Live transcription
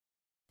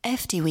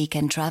FT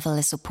Weekend Travel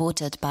is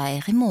supported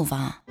by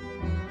Rimowa.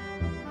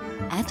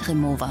 At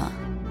Rimowa,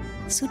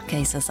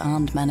 suitcases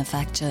aren't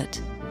manufactured.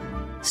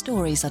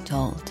 Stories are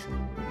told.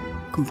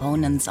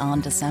 Components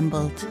aren't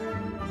assembled.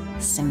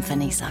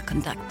 Symphonies are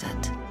conducted.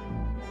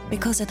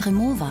 Because at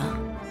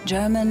Rimowa,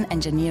 German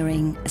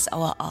engineering is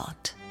our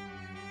art.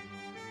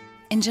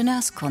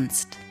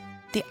 Ingenieurskunst,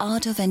 the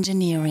art of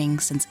engineering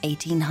since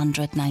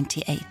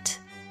 1898.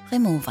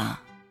 Rimowa.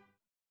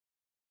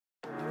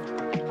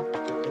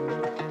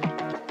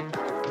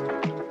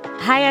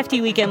 Hi,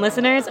 FT Weekend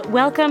listeners.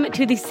 Welcome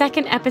to the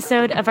second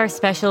episode of our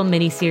special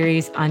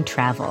mini-series on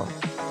travel.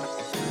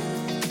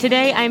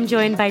 Today, I'm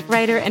joined by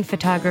writer and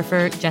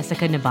photographer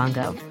Jessica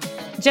Nabongo.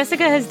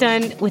 Jessica has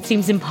done what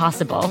seems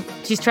impossible.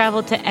 She's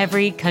traveled to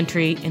every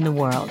country in the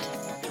world.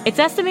 It's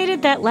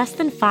estimated that less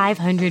than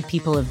 500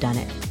 people have done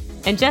it.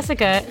 And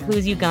Jessica,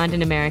 who's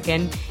Ugandan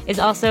American, is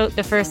also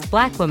the first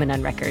Black woman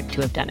on record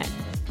to have done it.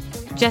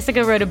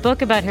 Jessica wrote a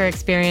book about her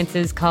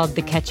experiences called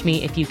The Catch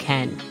Me If You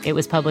Can. It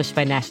was published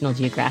by National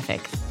Geographic.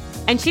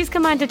 And she's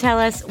come on to tell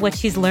us what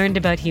she's learned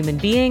about human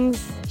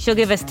beings. She'll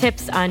give us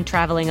tips on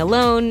traveling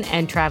alone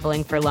and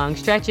traveling for long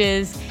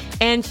stretches.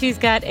 And she's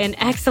got an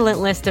excellent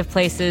list of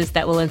places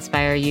that will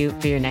inspire you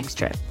for your next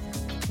trip.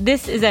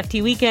 This is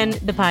FT Weekend,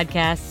 the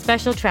podcast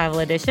special travel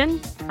edition.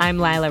 I'm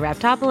Lila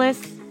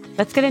Raptopoulos.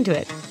 Let's get into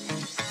it.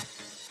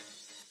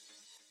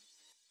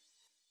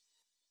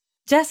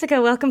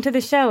 Jessica, welcome to the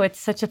show. It's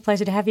such a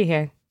pleasure to have you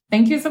here.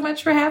 Thank you so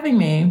much for having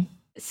me.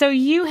 So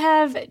you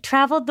have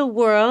traveled the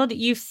world.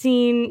 You've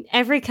seen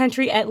every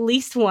country at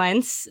least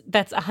once.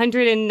 That's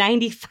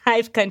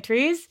 195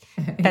 countries.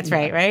 That's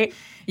right, right?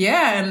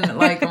 Yeah, and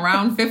like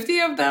around 50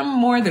 of them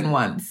more than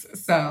once.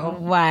 So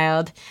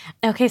wild.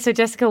 Okay, so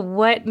Jessica,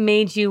 what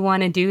made you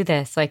want to do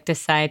this? Like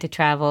decide to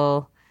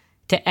travel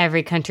to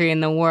every country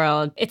in the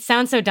world? It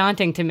sounds so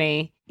daunting to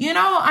me. You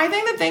know, I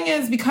think the thing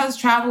is because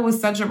travel was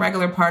such a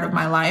regular part of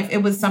my life, it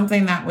was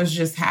something that was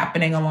just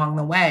happening along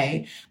the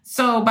way.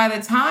 So by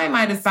the time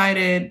I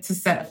decided to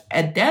set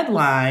a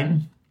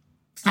deadline,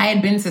 I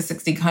had been to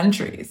 60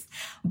 countries.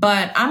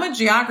 But I'm a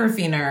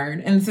geography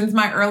nerd. And since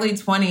my early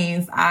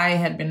 20s, I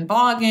had been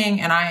blogging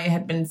and I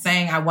had been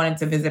saying I wanted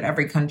to visit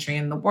every country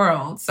in the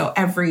world. So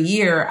every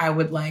year I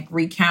would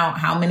recount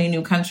how many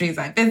new countries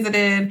I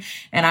visited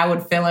and I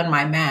would fill in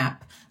my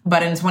map.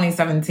 But in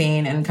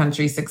 2017, in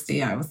country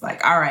 60, I was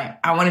like, all right,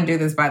 I want to do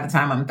this by the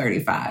time I'm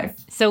 35.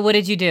 So what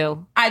did you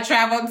do? I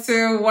traveled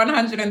to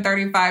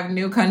 135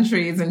 new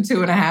countries in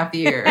 2.5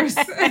 years.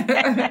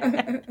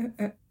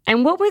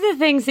 And what were the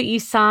things that you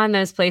saw in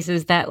those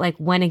places that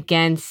went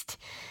against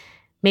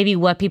maybe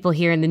what people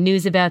hear in the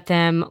news about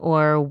them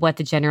or what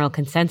the general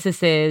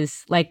consensus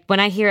is? Like when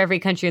I hear every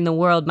country in the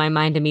world, my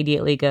mind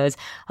immediately goes,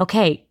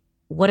 okay,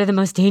 what are the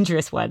most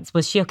dangerous ones?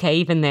 Was she okay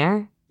even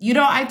there? You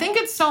know, I think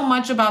it's so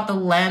much about the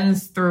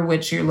lens through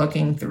which you're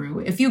looking through.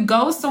 If you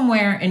go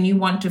somewhere and you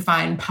want to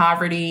find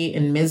poverty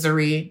and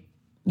misery,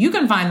 you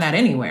can find that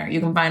anywhere. You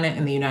can find it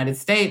in the United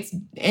States,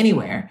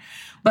 anywhere.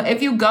 But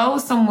if you go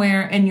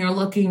somewhere and you're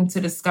looking to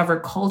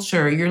discover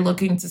culture, you're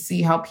looking to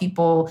see how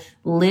people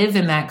live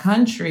in that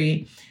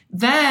country,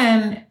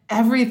 then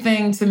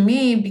everything to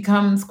me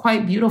becomes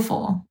quite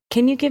beautiful.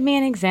 Can you give me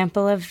an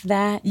example of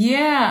that?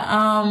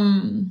 Yeah,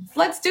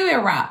 let's do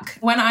Iraq.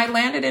 When I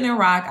landed in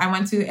Iraq, I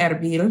went to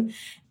Erbil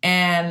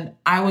and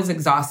I was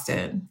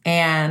exhausted.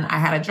 And I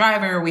had a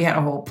driver. We had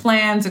a whole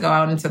plan to go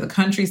out into the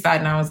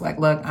countryside. And I was like,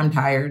 look, I'm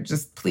tired.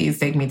 Just please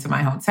take me to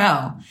my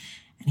hotel.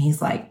 And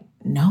he's like,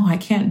 no, I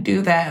can't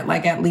do that.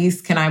 At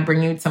least can I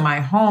bring you to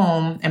my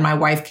home and my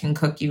wife can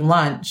cook you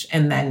lunch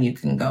and then you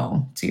can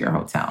go to your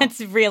hotel.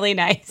 It's really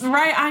nice.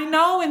 Right, I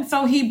know. And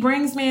so he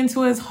brings me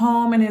into his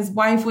home and his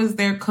wife was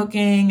there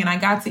cooking and I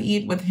got to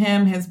eat with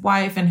him, his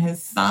wife and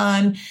his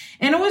son.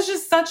 And it was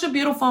just such a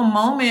beautiful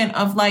moment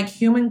of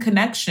human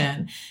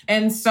connection.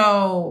 And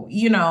so,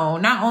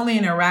 not only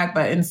in Iraq,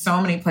 but in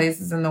so many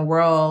places in the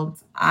world,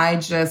 I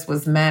just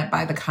was met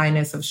by the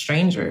kindness of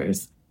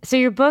strangers. So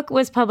your book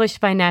was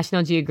published by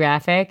National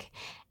Geographic,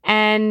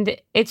 and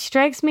it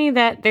strikes me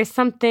that there's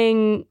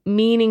something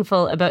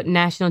meaningful about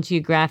National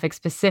Geographic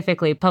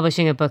specifically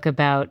publishing a book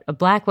about a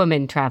Black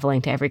woman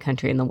traveling to every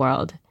country in the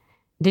world.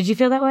 Did you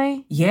feel that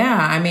way?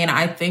 Yeah,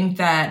 I think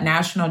that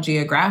National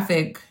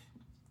Geographic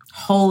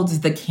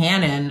holds the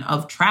canon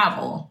of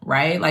travel,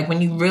 right?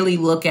 When you really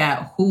look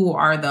at who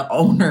are the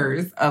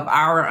owners of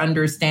our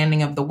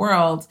understanding of the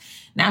world,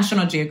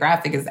 National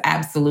Geographic is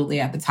absolutely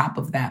at the top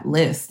of that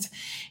list.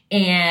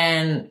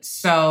 And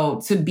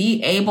so to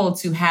be able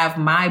to have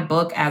my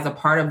book as a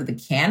part of the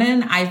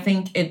canon, I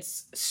think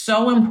it's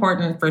so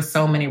important for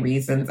so many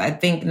reasons. I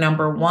think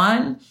number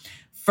one,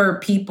 for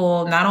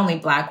people, not only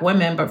Black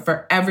women, but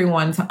for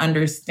everyone to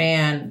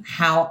understand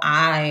how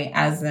I,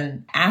 as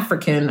an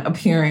African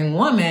appearing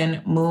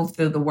woman, move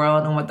through the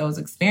world and what those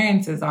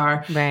experiences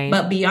are. Right.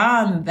 But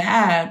beyond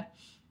that,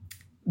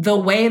 the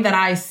way that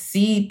I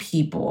see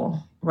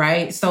people,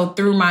 right? So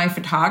through my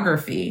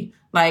photography,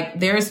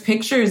 there's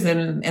pictures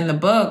in the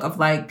book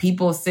of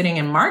people sitting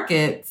in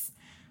markets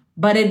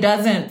but it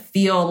doesn't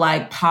feel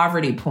like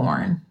poverty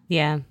porn.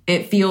 Yeah.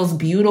 It feels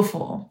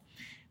beautiful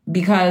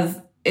because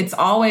it's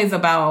always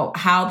about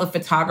how the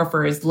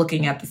photographer is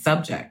looking at the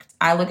subject.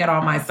 I look at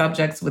all my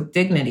subjects with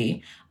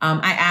dignity.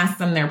 I ask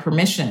them their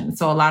permission.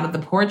 So a lot of the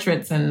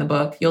portraits in the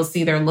book, you'll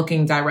see they're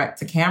looking direct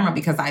to camera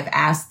because I've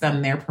asked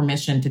them their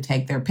permission to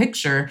take their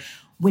picture,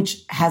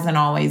 which hasn't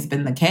always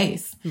been the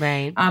case.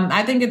 Right.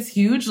 I think it's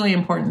hugely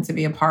important to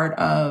be a part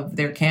of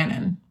their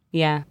canon.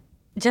 Yeah.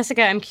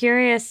 Jessica, I'm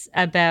curious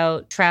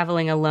about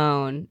traveling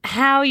alone,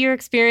 how your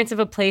experience of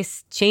a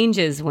place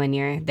changes when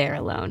you're there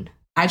alone.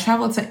 I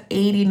traveled to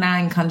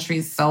 89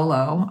 countries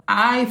solo.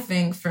 I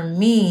think for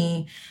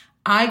me,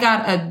 I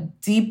got a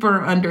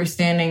deeper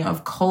understanding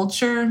of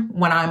culture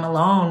when I'm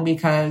alone,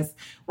 because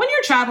when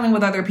you're traveling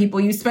with other people,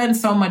 you spend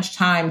so much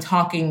time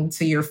talking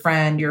to your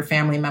friend, your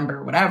family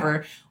member,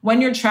 whatever.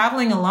 When you're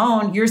traveling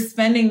alone, you're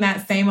spending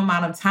that same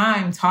amount of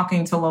time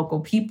talking to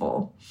local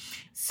people.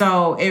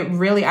 So it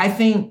really, I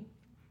think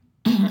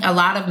a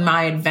lot of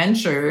my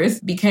adventures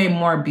became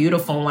more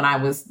beautiful when I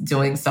was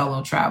doing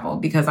solo travel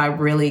because I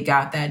really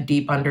got that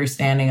deep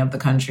understanding of the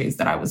countries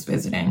that I was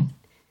visiting.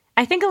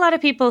 I think a lot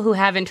of people who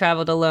haven't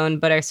traveled alone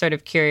but are sort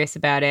of curious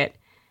about it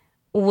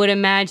would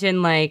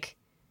imagine like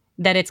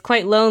that it's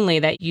quite lonely,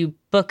 that you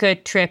book a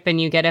trip and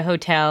you get a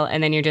hotel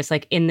and then you're just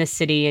like in the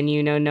city and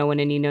you know no one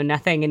and you know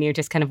nothing and you're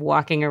just kind of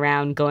walking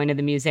around, going to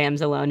the museums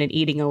alone and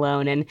eating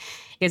alone. And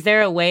is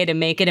there a way to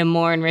make it a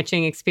more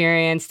enriching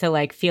experience to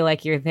like feel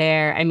like you're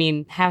there? I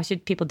mean, how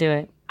should people do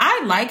it?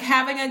 I like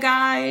having a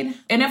guide.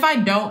 And if I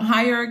don't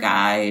hire a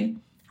guide,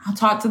 I'll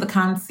talk to the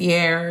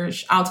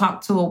concierge. I'll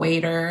talk to a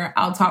waiter.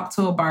 I'll talk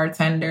to a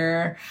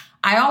bartender.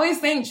 I always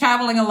think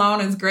traveling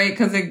alone is great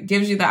because it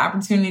gives you the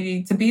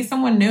opportunity to be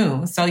someone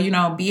new. So,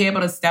 be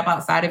able to step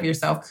outside of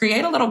yourself,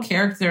 create a little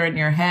character in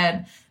your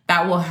head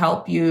that will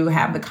help you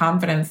have the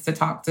confidence to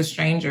talk to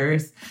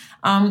strangers.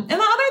 And the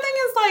other thing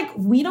is like,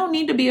 we don't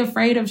need to be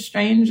afraid of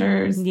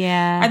strangers.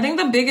 Yeah. I think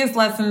the biggest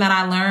lesson that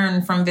I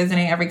learned from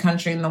visiting every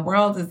country in the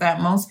world is that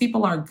most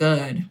people are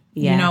good.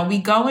 Yeah. We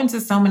go into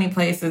so many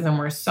places and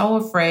we're so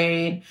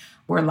afraid.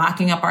 We're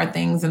locking up our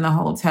things in the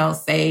hotel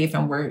safe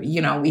and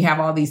we have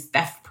all these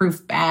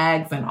theft-proof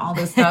bags and all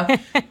this stuff.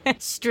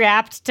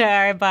 Strapped to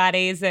our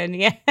bodies and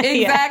yeah.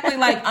 Exactly,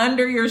 like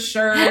under your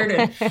shirt.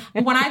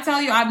 And when I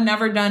tell you I've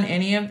never done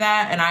any of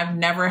that and I've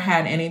never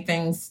had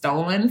anything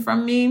stolen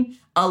from me,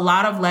 a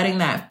lot of letting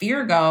that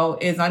fear go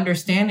is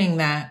understanding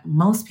that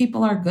most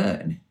people are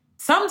good.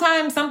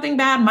 Sometimes something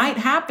bad might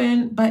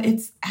happen, but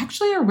it's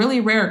actually a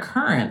really rare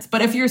occurrence.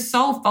 But if you're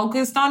so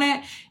focused on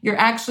it, you're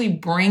actually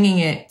bringing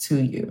it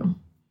to you.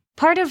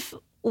 Part of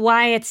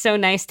why it's so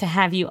nice to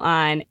have you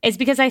on is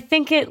because I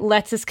think it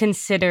lets us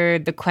consider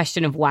the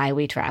question of why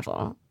we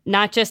travel.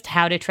 Not just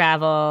how to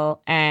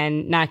travel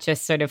and not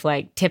just sort of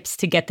like tips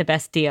to get the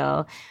best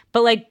deal,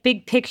 but like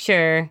big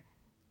picture,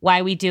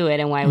 why we do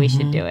it and why we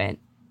should do it.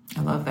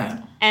 I love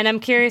that. And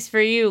I'm curious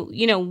for you,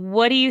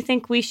 what do you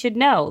think we should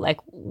know? Like,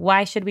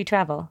 why should we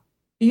travel?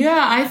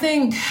 Yeah, I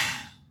think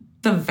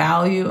the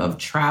value of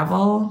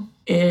travel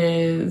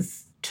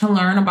is to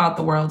learn about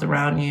the world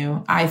around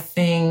you. I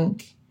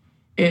think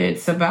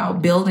it's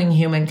about building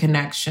human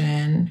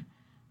connection.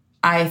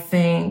 I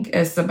think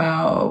it's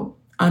about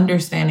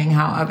understanding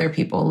how other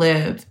people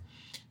live.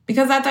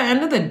 Because at the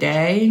end of the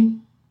day,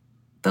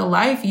 the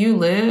life you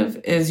live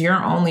is your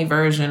only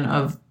version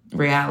of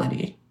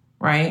reality,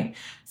 right?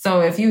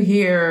 So if you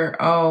hear,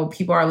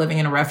 people are living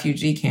in a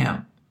refugee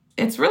camp,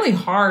 it's really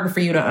hard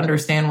for you to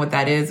understand what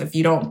that is if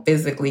you don't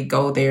physically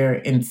go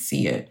there and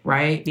see it,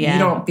 right? Yeah. You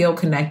don't feel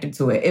connected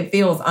to it. It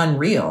feels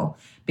unreal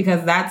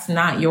because that's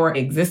not your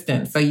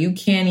existence. So you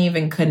can't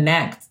even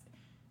connect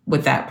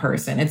with that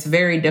person. It's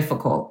very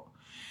difficult.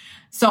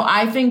 So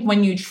I think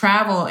when you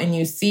travel and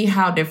you see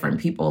how different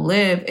people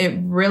live, it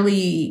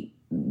really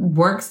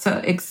works to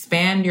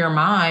expand your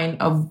mind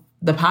of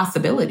the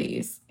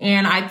possibilities.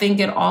 And I think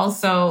it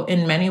also,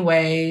 in many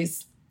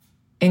ways,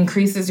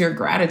 increases your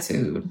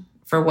gratitude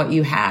for what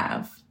you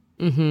have.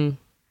 Mm-hmm.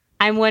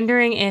 I'm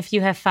wondering if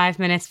you have 5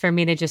 minutes for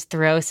me to just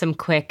throw some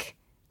quick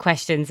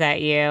questions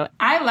at you.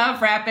 I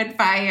love rapid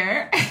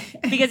fire.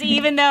 Because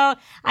even though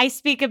I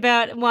speak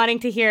about wanting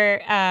to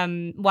hear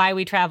why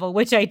we travel,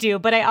 which I do,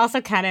 but I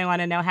also kind of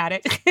want to know how to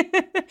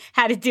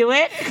how to do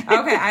it.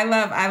 Okay, I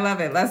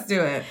love it. Let's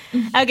do it.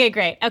 Okay,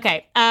 great.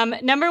 Okay.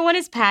 Number one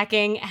is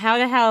packing. How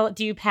the hell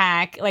do you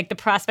pack? Like the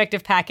prospect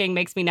of packing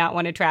makes me not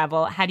want to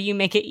travel. How do you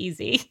make it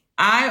easy?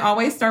 I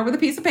always start with a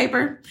piece of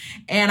paper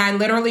and I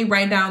literally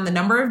write down the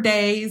number of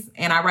days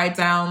and I write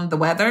down the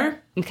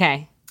weather.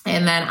 Okay.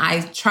 And then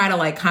I try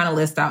to kind of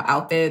list out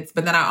outfits,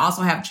 but then I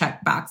also have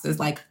check boxes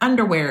like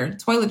underwear,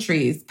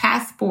 toiletries,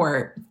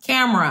 passport,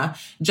 camera,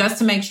 just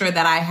to make sure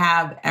that I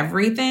have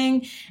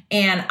everything.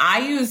 And I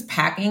use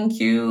packing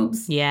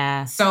cubes.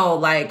 Yeah.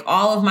 So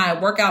all of my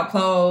workout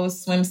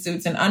clothes,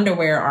 swimsuits, and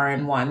underwear are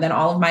in one. Then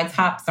all of my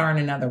tops are in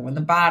another one,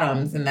 the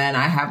bottoms. And then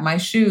I have my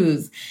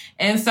shoes.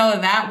 And so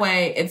that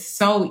way it's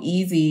so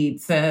easy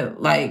to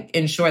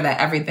ensure that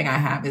everything I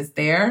have is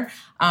there.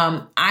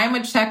 I'm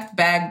a checked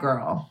bag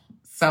girl.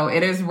 So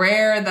it is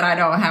rare that I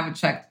don't have a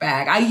checked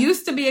bag. I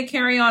used to be a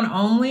carry-on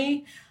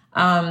only,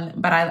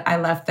 but I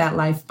left that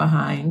life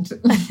behind.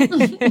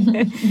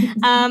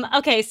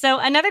 Okay, so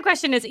another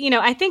question is,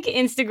 I think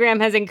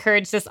Instagram has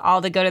encouraged us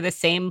all to go to the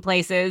same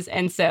places.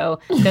 And so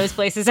those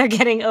places are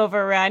getting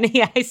overrun.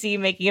 Yeah, I see you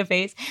making a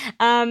face.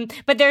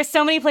 But there are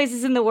so many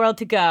places in the world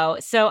to go.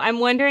 So I'm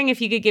wondering if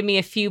you could give me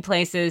a few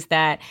places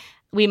that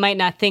we might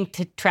not think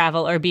to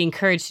travel or be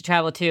encouraged to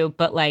travel to,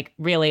 but like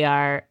really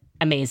are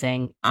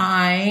amazing.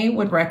 I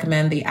would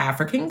recommend the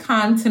African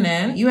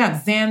continent. You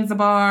have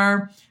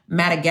Zanzibar.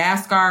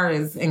 Madagascar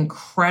is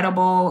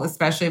incredible,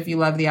 especially if you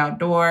love the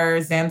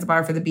outdoors.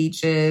 Zanzibar for the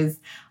beaches.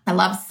 I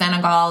love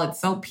Senegal. It's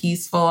so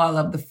peaceful. I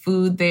love the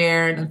food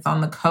there, and it's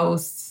on the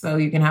coast, so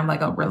you can have like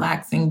a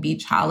relaxing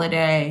beach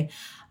holiday.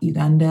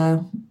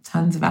 Uganda,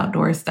 tons of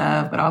outdoor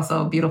stuff, but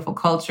also beautiful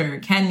culture.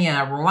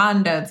 Kenya,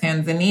 Rwanda,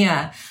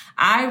 Tanzania.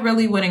 I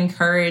really would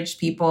encourage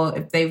people,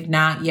 if they've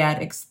not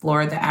yet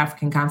explored the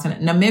African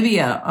continent,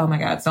 Namibia, oh my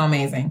God, so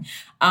amazing,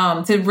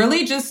 to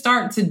really just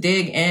start to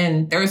dig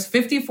in. There's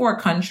 54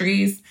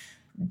 countries.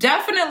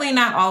 Definitely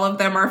not all of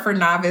them are for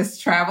novice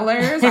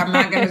travelers. I'm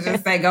not going to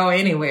just say go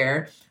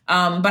anywhere.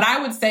 But I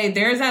would say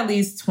there's at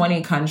least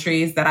 20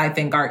 countries that I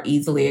think are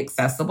easily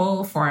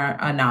accessible for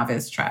a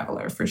novice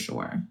traveler, for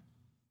sure.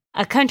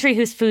 A country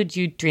whose food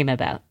you dream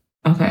about.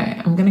 Okay,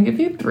 I'm going to give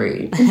you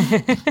 3.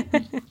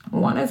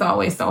 One is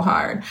always so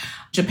hard.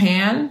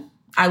 Japan,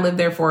 I lived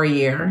there for a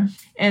year.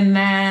 And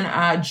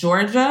then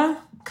Georgia,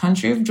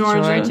 country of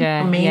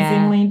Georgia.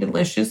 Amazingly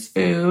delicious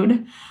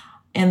food.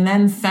 And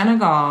then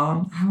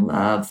Senegal. I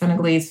love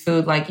Senegalese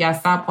food, like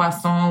yassa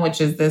poisson,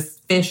 which is this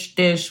fish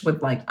dish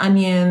with like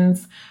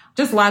onions.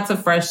 Just lots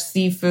of fresh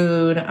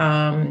seafood.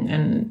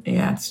 And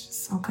yeah, it's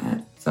just so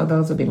good. So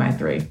those would be my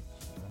 3.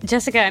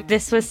 Jessica,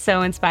 this was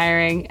so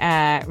inspiring,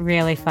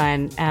 really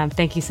fun.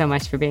 Thank you so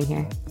much for being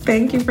here.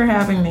 Thank you for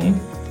having me.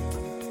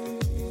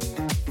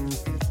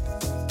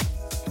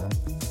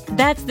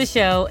 That's the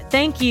show.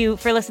 Thank you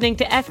for listening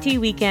to FT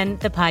Weekend,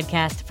 the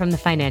podcast from the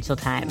Financial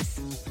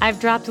Times. I've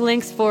dropped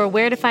links for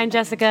where to find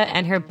Jessica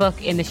and her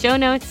book in the show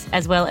notes,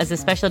 as well as a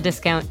special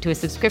discount to a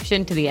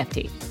subscription to the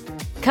FT.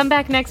 Come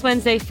back next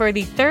Wednesday for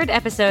the 3rd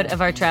episode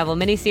of our travel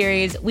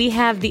miniseries. We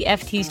have the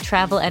FT's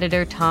travel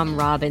editor, Tom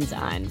Robbins,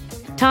 on.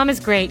 Tom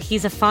is great.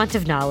 He's a font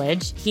of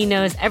knowledge. He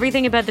knows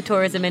everything about the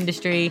tourism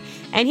industry,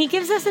 and he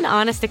gives us an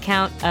honest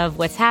account of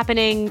what's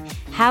happening,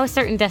 how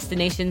certain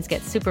destinations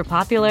get super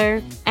popular,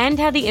 and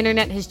how the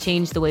internet has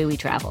changed the way we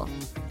travel.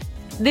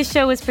 This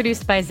show was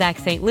produced by Zach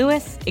St.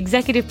 Louis,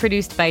 executive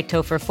produced by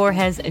Topher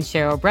Forhes and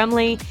Cheryl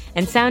Brumley,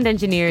 and sound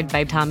engineered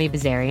by Tommy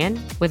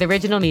Bazarian, with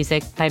original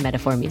music by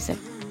Metaphor Music.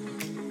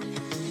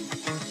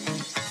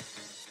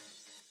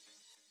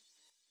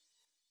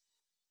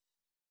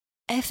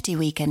 FT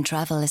Weekend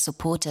Travel is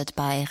supported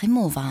by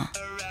Rimowa.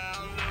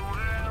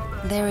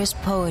 There is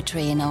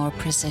poetry in our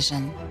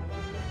precision,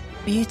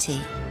 beauty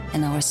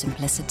in our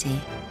simplicity,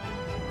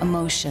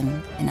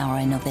 emotion in our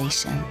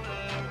innovation.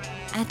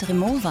 At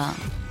Rimowa,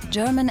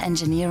 German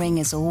engineering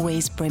is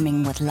always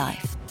brimming with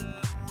life.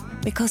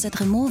 Because at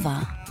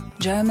Rimowa,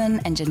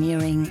 German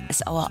engineering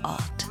is our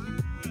art.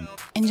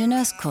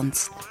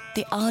 Ingenieurskunst,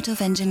 the art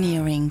of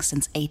engineering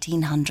since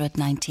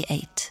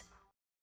 1898.